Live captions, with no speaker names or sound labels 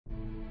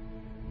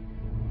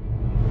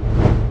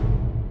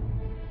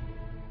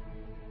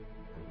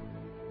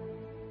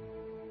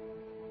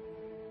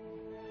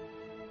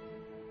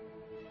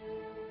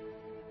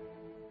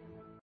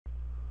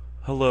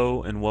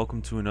Hello and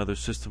welcome to another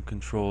system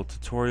control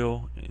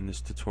tutorial. In this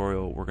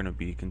tutorial we're going to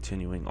be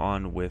continuing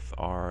on with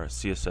our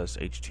CSS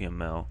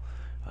HTML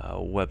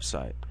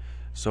website.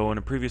 So in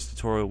a previous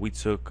tutorial we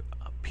took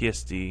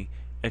PSD,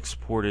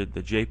 exported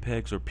the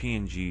JPEGs or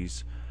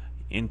PNGs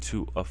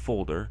into a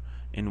folder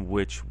in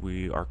which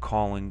we are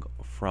calling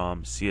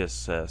from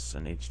CSS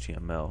and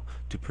HTML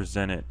to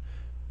present it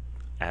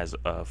as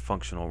a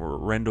functional or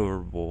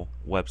renderable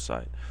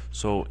website.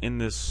 So in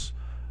this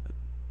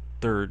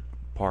third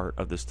part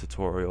of this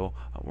tutorial,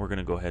 we're going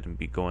to go ahead and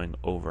be going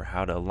over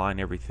how to align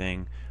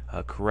everything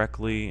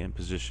correctly and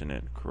position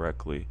it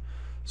correctly.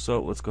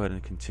 So let's go ahead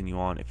and continue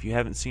on. If you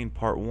haven't seen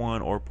part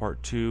 1 or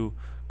part 2,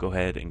 go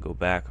ahead and go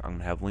back. I'm going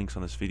to have links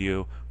on this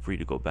video for you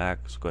to go back,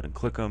 so go ahead and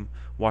click them,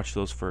 watch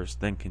those first,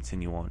 then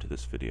continue on to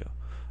this video.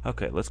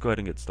 Okay, let's go ahead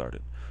and get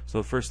started. So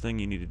the first thing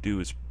you need to do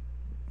is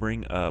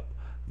bring up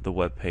the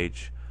web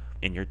page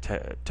in your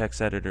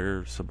text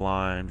editor,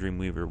 Sublime,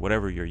 Dreamweaver,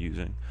 whatever you're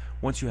using.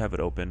 Once you have it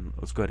open,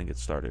 let's go ahead and get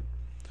started.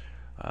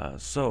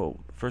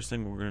 So first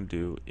thing we're going to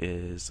do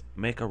is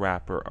make a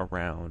wrapper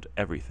around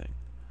everything.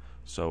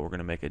 So we're going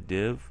to make a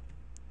div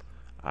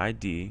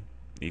ID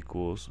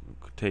equals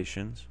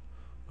quotations,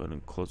 go ahead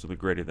and close with a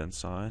greater than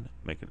sign,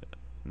 make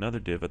another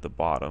div at the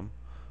bottom,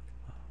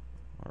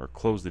 or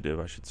close the div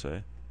I should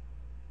say.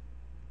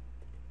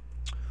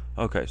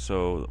 Okay,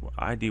 so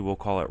ID we'll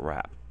call it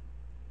wrap,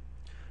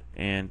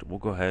 and we'll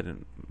go ahead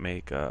and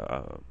make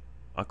a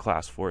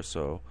class for it.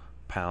 So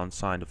 #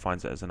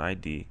 defines it as an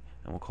ID,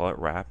 and we'll call it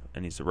wrap,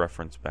 and needs to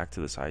reference back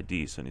to this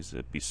ID, so it needs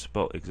to be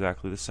spelled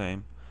exactly the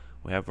same.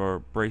 We have our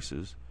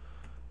braces.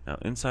 Now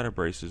inside our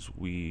braces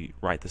we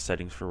write the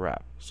settings for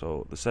wrap.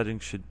 So the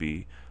settings should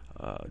be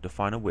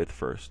define a width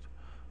first,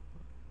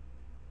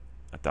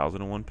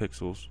 1001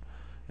 pixels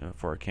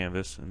for our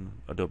canvas and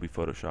Adobe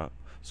Photoshop.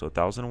 So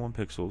 1001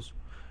 pixels,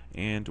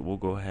 and we'll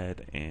go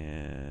ahead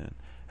and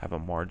have a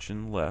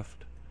margin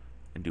left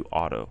and do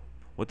auto.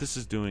 What this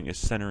is doing is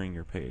centering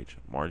your page.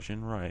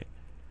 Margin right,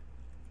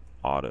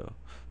 auto.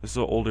 This is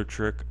an older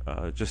trick,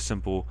 just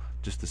simple,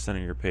 just to center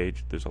your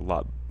page. There's a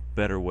lot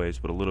better ways,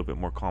 but a little bit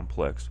more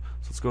complex.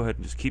 So let's go ahead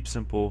and just keep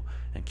simple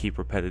and keep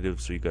repetitive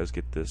so you guys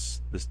get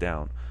this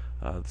down.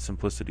 The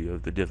simplicity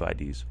of the div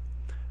IDs.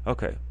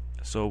 Okay,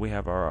 so we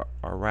have our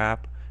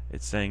wrap.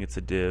 It's saying it's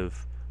a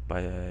div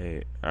by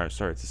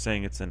it's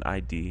saying it's an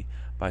ID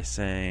by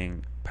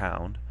saying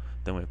pound.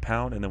 Then we have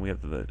pound, and then we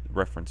have the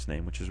reference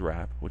name, which is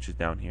wrap, which is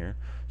down here.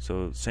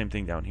 So same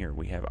thing down here.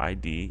 We have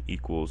ID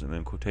equals, and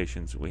then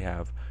quotations we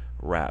have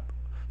wrap.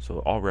 So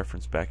all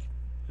reference back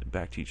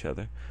to each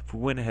other. If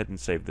we went ahead and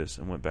saved this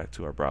and went back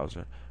to our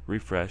browser,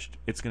 refreshed,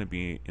 it's going to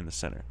be in the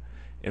center.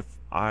 If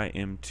I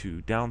am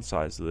to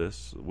downsize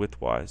this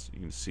widthwise,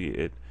 you can see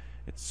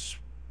it's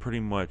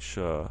pretty much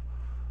a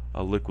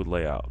liquid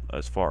layout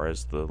as far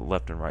as the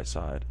left and right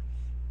side.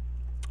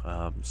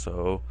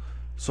 So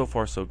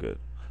far so good.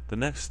 The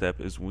next step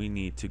is we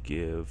need to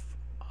give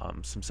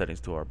some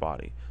settings to our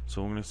body.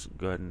 So we're going to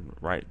go ahead and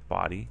write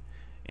body.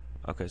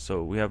 Okay,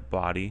 so we have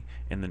body,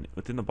 and then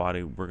within the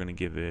body we're going to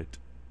give it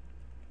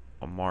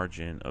a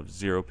margin of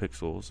 0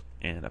 pixels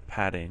and a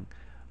padding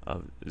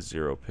of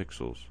 0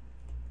 pixels.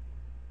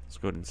 Let's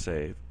go ahead and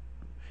save.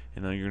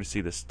 And then you're going to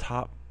see this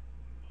top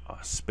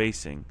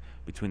spacing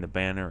between the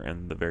banner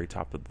and the very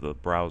top of the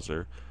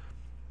browser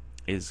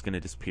is going to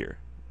disappear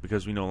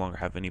because we no longer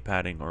have any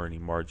padding or any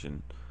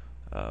margin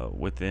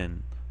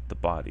within the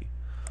body.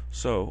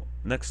 So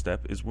next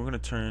step is we're going to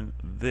turn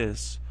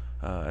this,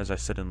 as I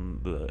said in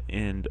the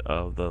end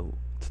of the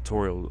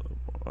tutorial,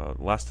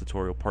 last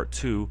tutorial, part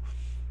 2,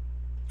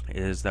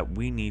 is that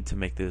we need to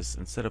make this,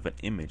 instead of an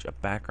image, a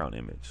background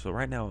image. So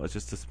right now it's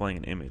just displaying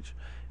an image,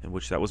 in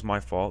which that was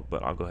my fault,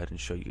 but I'll go ahead and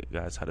show you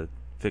guys how to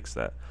fix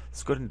that.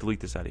 Let's go ahead and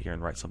delete this out of here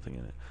and write something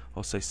in it.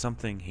 I'll say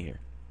something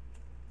here.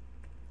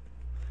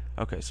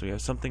 Okay, so we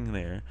have something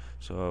there.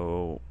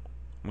 So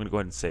I'm going to go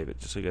ahead and save it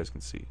just so you guys can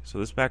see. So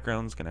this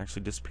background is going to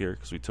actually disappear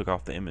because we took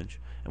off the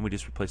image and we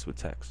just replaced it with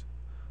text.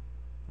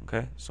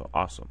 Okay, so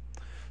awesome.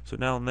 So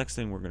now the next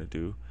thing we're going to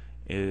do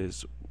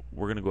is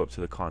we're going to go up to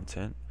the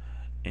content,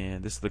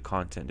 and this is the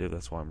content div,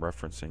 that's why I'm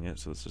referencing it.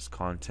 So this is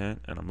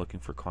content, and I'm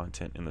looking for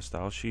content in the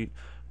style sheet,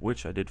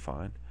 which I did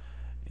find.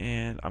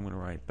 And I'm going to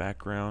write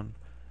background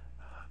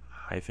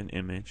hyphen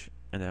image,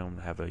 and then I'm going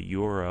to have a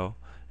URL,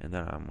 and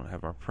then I'm going to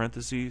have our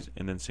parentheses,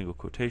 and then single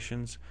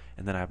quotations,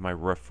 and then I have my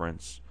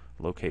reference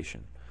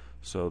location.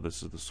 So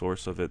this is the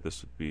source of it.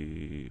 This would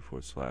be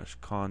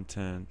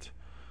 /content.png,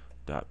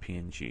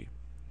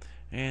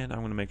 and I'm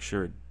going to make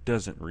sure it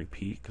doesn't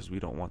repeat because we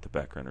don't want the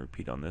background to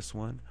repeat on this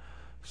one.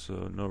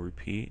 So no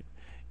repeat,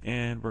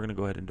 and we're going to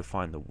go ahead and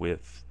define the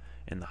width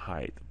and the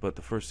height. But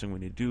the first thing we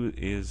need to do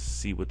is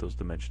see what those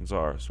dimensions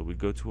are. So we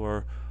go to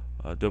our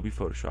Adobe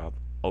Photoshop,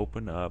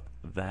 open up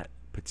that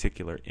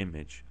particular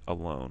image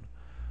alone,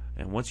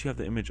 and once you have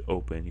the image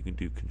open, you can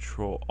do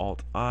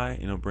Control-Alt-I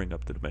and it'll bring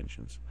up the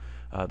dimensions.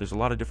 There's a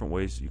lot of different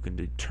ways you can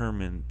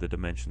determine the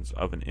dimensions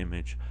of an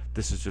image.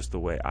 This is just the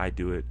way I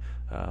do it.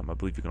 I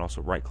believe you can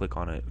also right click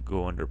on it,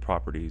 go under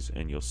properties,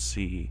 and you'll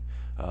see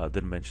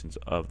the dimensions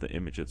of the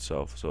image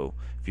itself. So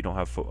if you don't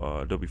have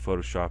Adobe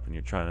Photoshop and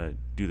you're trying to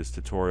do this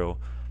tutorial,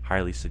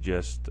 highly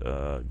suggest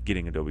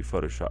getting Adobe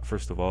Photoshop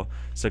first of all.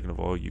 Second of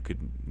all, you could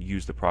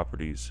use the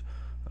properties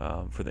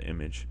for the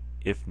image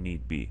if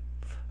need be.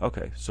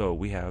 Okay, so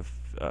we have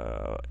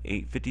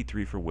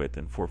 853 for width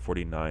and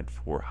 449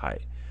 for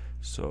height.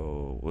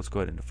 So let's go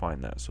ahead and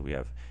define that. So we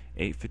have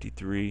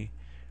 853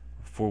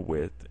 for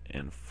width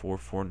and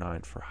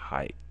 449 for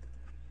height.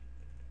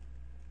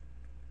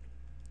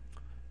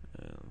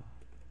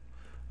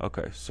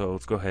 Okay, so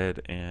let's go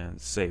ahead and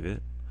save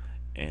it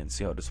and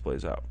see how it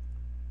displays out.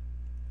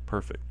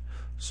 Perfect.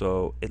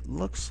 So it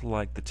looks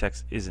like the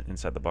text isn't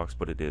inside the box,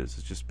 but it is.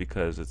 It's just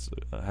because it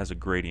has a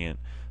gradient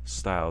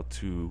style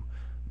to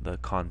the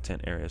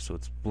content area, so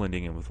it's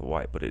blending in with the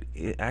white, but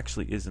it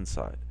actually is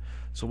inside.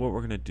 So what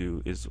we're going to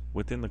do is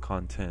within the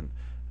content,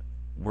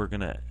 we're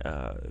going to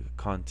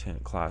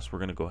content class, we're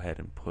going to go ahead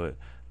and put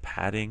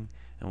padding,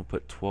 and we'll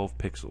put 12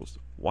 pixels.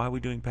 Why are we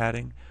doing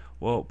padding?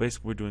 Well,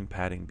 basically we're doing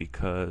padding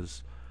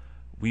because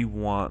we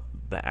want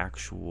the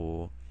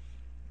actual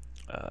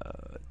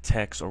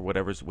text or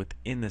whatever's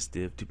within this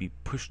div to be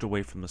pushed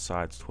away from the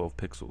sides 12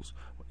 pixels.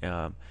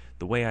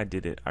 The way I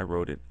did it, I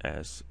wrote it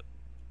as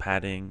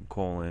padding :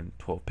 12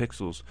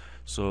 pixels.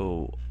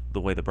 So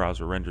the way the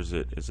browser renders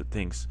it is it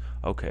thinks,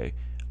 okay,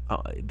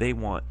 they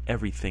want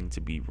everything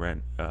to be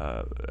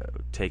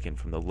taken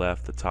from the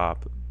left, the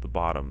top, the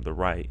bottom, the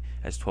right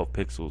as 12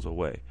 pixels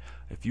away.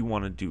 If you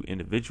want to do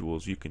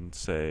individuals, you can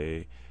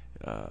say,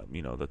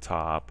 the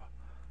top,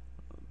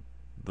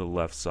 the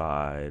left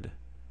side,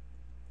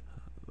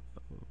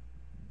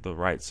 the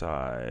right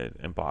side,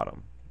 and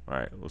bottom.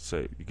 Right? Let's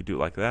say you could do it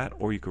like that,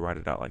 or you could write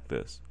it out like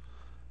this: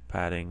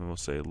 padding, and we'll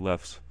say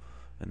left,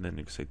 and then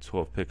you can say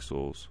 12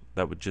 pixels.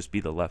 That would just be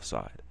the left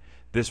side.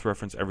 This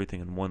references everything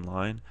in one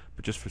line,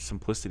 but just for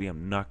simplicity,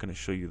 I'm not going to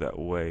show you that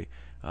way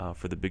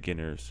for the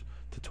beginners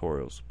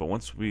tutorials. But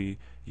once you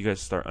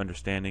guys start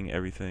understanding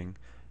everything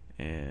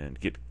and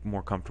get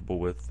more comfortable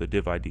with the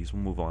div IDs,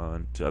 we'll move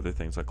on to other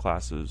things like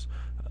classes,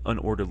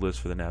 unordered lists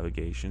for the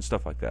navigation,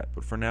 stuff like that.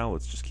 But for now,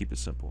 let's just keep it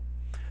simple.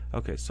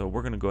 Okay, so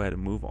we're going to go ahead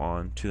and move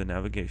on to the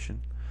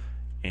navigation,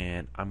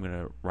 and I'm going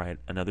to write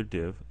another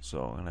div.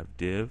 So I'm going to have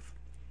div,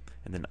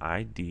 and then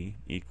ID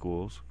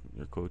equals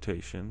your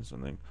quotations,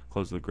 and then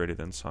close the greater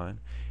than sign.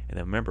 And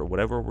then remember,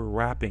 whatever we're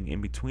wrapping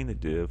in between the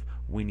div,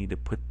 we need to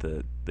put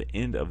the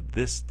end of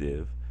this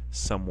div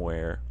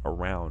somewhere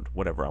around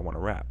whatever I want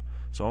to wrap.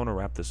 So I want to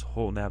wrap this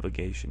whole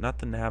navigation, not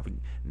the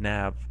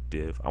nav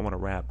div. I want to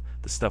wrap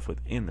the stuff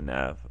within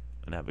the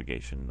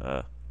navigation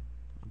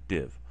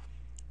div.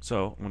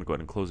 So I'm going to go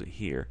ahead and close it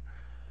here,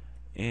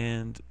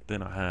 and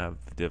then I have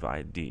the div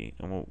ID,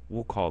 and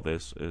we'll call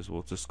this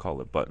we'll just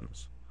call it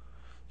buttons.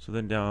 So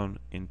then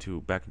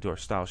back into our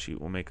style sheet,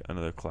 we'll make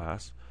another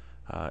class.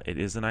 It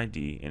is an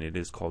ID, and it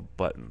is called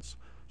buttons.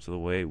 So the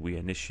way we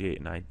initiate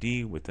an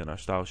ID within our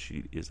style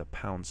sheet is a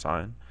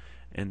 £,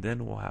 and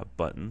then we'll have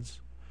buttons.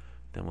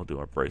 Then we'll do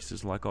our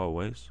braces like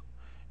always,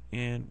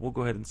 and we'll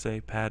go ahead and say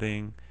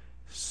padding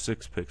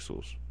 6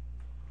 pixels.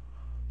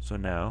 So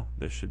now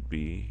there should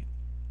be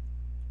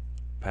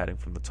padding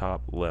from the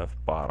top, left,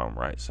 bottom,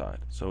 right side.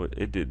 So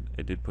it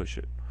did push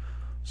it.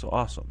 So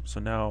awesome. So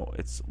now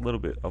it's a little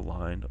bit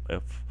aligned.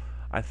 If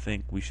I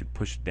think we should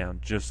push it down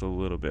just a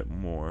little bit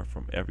more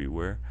from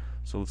everywhere.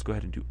 So let's go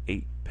ahead and do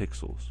 8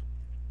 pixels.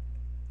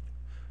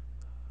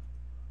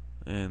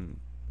 And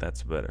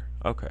that's better.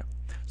 Okay.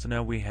 So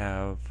now we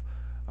have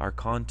our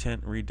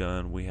content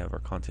redone. We have our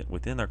content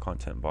within our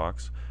content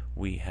box.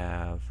 We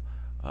have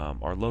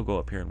our logo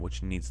up here,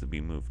 which needs to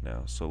be moved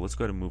now. So let's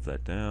go ahead and move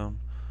that down.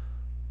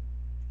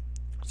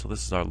 So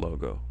this is our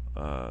logo.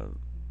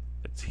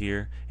 It's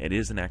here. It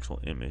is an actual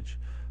image.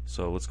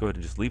 So let's go ahead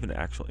and just leave an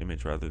actual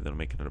image rather than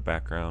making it a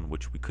background,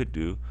 which we could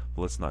do,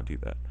 but let's not do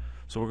that.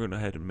 So we're going to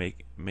go ahead and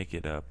make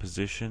it a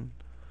position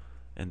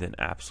and then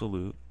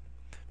absolute.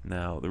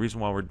 Now the reason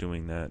why we're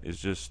doing that is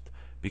just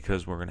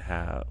because we're going to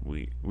have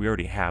we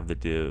already have the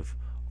div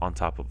on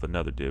top of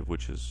another div,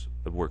 which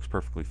works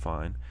perfectly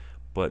fine.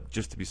 But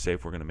just to be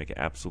safe, we're going to make it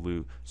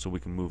absolute so we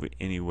can move it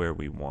anywhere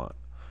we want.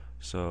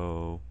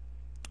 So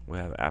we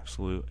have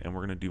absolute, and we're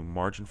going to do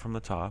margin from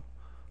the top.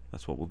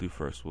 That's what we'll do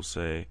first. We'll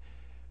say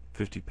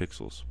 50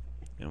 pixels,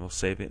 and we'll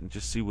save it and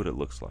just see what it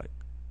looks like.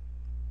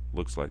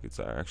 Looks like it's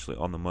actually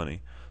on the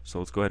money. So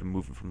let's go ahead and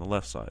move it from the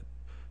left side.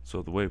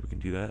 So the way we can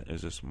do that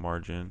is just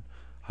margin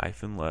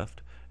hyphen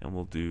left, and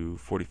we'll do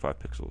 45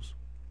 pixels.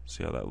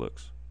 See how that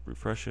looks.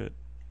 Refresh it,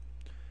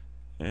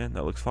 and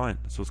that looks fine.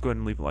 So let's go ahead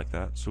and leave it like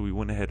that. So we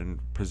went ahead and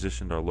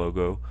positioned our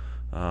logo,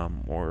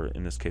 or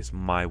in this case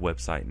my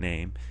website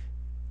name,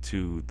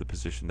 to the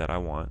position that I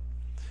want.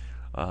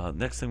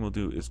 Next thing we'll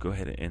do is go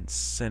ahead and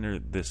center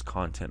this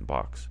content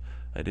box.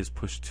 It is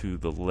pushed to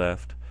the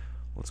left.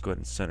 Let's go ahead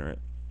and center it.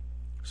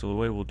 So the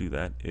way we'll do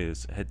that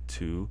is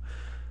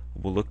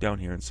we'll look down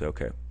here and say,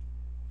 okay,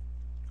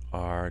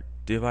 our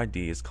div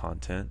ID is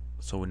content,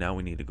 so now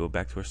we need to go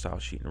back to our style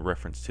sheet and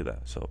reference to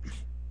that. So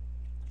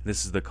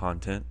this is the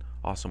content.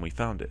 Awesome, we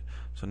found it.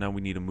 So now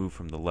we need to move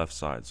from the left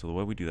side. So the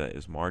way we do that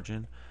is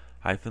margin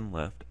hyphen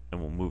left,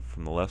 and we'll move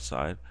from the left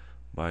side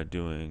by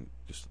doing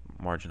just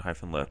margin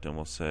hyphen left, and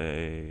we'll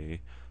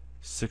say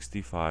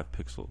 65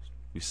 pixels.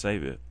 We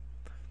save it,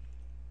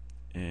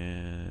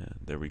 and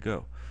there we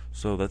go.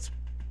 So that's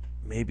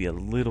maybe a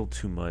little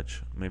too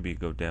much. Maybe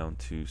go down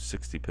to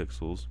 60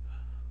 pixels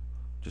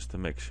just to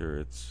make sure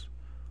it's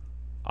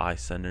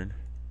eye-centered.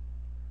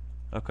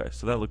 Okay,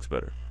 so that looks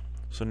better.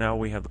 So now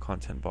we have the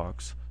content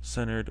box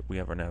centered. We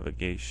have our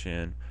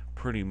navigation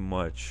pretty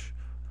much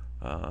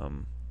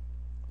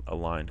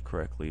aligned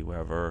correctly. We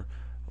have our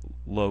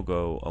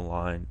logo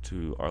aligned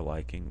to our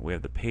liking. We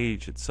have the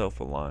page itself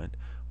aligned.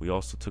 We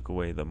also took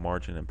away the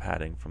margin and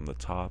padding from the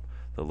top,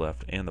 the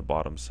left, and the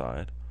bottom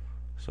side.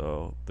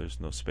 So there's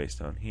no space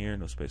down here,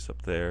 no space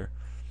up there.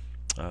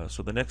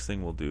 So the next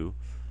thing we'll do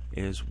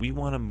is we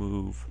want to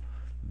move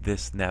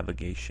this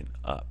navigation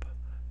up,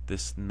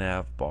 this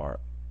nav bar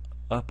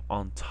up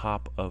on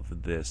top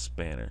of this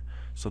banner.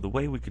 So the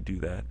way we could do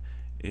that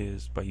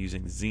is by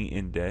using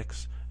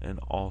z-index and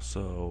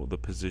also the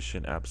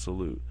position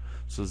absolute.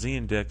 So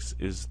z-index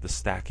is the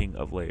stacking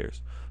of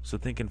layers. So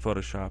think in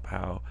Photoshop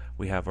how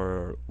we have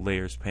our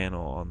layers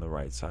panel on the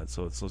right side.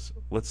 So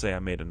let's say I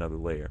made another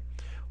layer.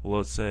 Well,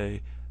 let's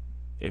say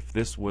if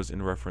this was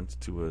in reference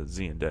to a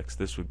z-index,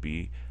 this would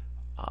be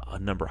a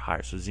number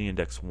higher. So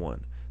z-index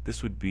 1.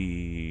 This would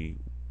be,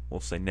 we'll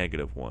say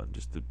 -1,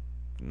 just to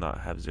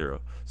not have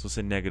 0. So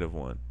say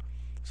 -1.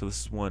 So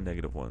this is 1,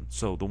 -1.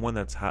 So the one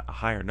that's a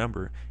higher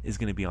number is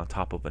going to be on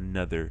top of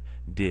another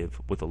div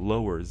with a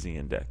lower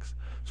z-index.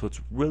 So it's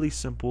really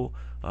simple.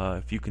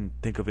 If you can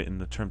think of it in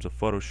the terms of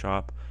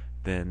Photoshop,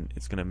 then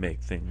it's going to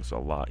make things a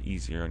lot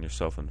easier on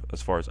yourself and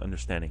as far as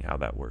understanding how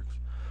that works.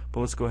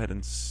 But let's go ahead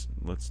and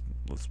let's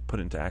put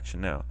it into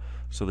action now.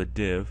 So the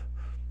div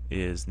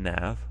is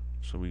nav.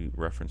 So we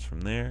reference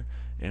from there,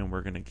 and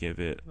we're going to give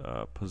it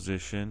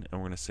position,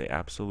 and we're going to say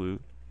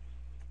absolute,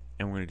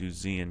 and we're going to do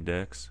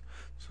z-index.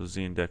 So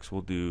z-index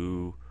we'll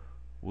do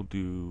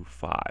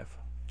 5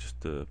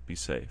 just to be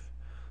safe.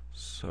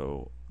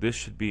 So this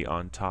should be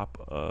on top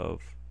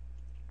of,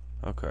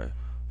 okay,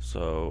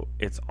 so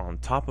it's on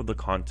top of the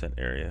content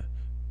area,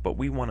 but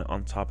we want it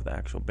on top of the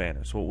actual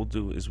banner. So what we'll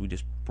do is we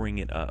just bring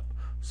it up.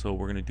 So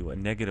we're going to do a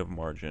negative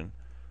margin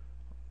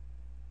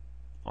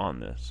on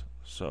this.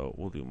 So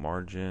we'll do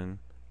margin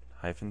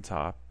hyphen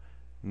top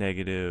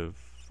negative,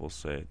 we'll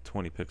say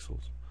 20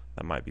 pixels.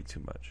 That might be too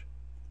much.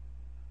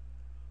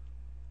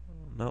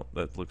 No,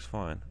 that looks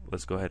fine.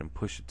 Let's go ahead and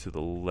push it to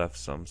the left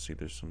some. See,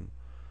 there's some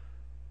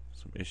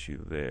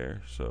issue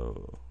there.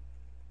 So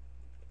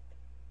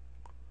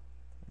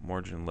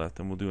margin left,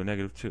 and we'll do a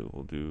 -2.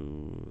 We'll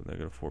do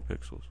 -4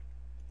 pixels.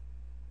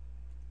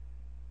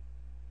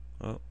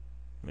 Oh,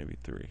 maybe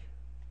 3.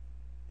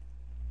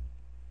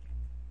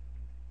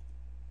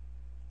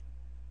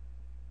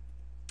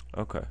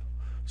 Okay,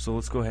 so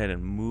let's go ahead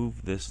and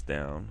move this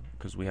down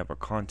because we have our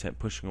content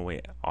pushing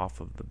away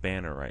off of the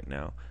banner right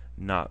now,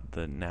 not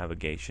the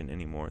navigation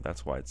anymore.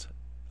 That's why it's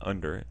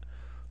under it.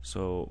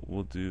 So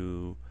we'll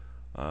do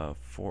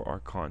for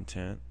our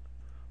content,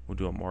 we'll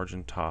do a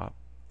margin top,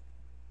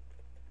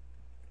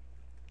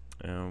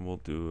 and we'll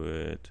do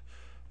it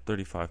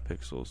 35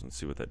 pixels and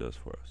see what that does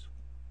for us.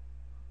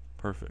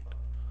 Perfect.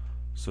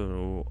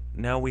 So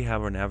now we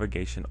have our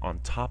navigation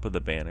on top of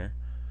the banner.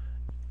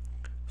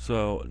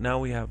 So now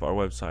we have our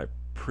website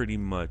pretty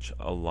much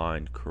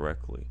aligned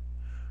correctly.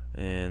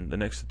 In the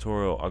next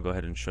tutorial, I'll go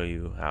ahead and show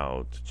you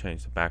how to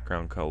change the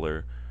background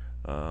color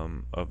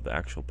of the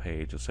actual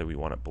page. Let's say we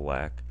want it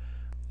black,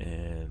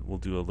 and we'll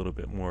do a little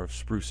bit more of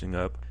sprucing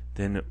up.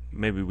 Then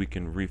maybe we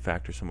can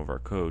refactor some of our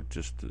code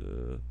just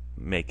to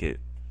make it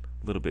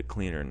a little bit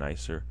cleaner and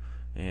nicer,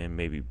 and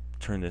maybe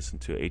turn this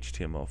into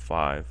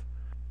HTML5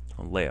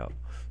 layout.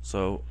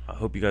 So I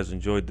hope you guys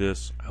enjoyed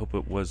this. I hope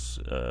it was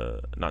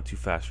not too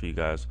fast for you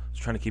guys. I was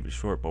trying to keep it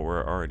short, but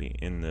we're already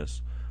in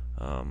this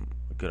a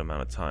good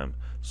amount of time.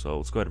 So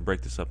let's go ahead and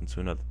break this up into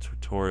another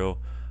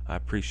tutorial. I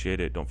appreciate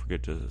it. Don't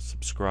forget to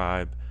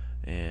subscribe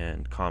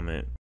and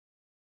comment.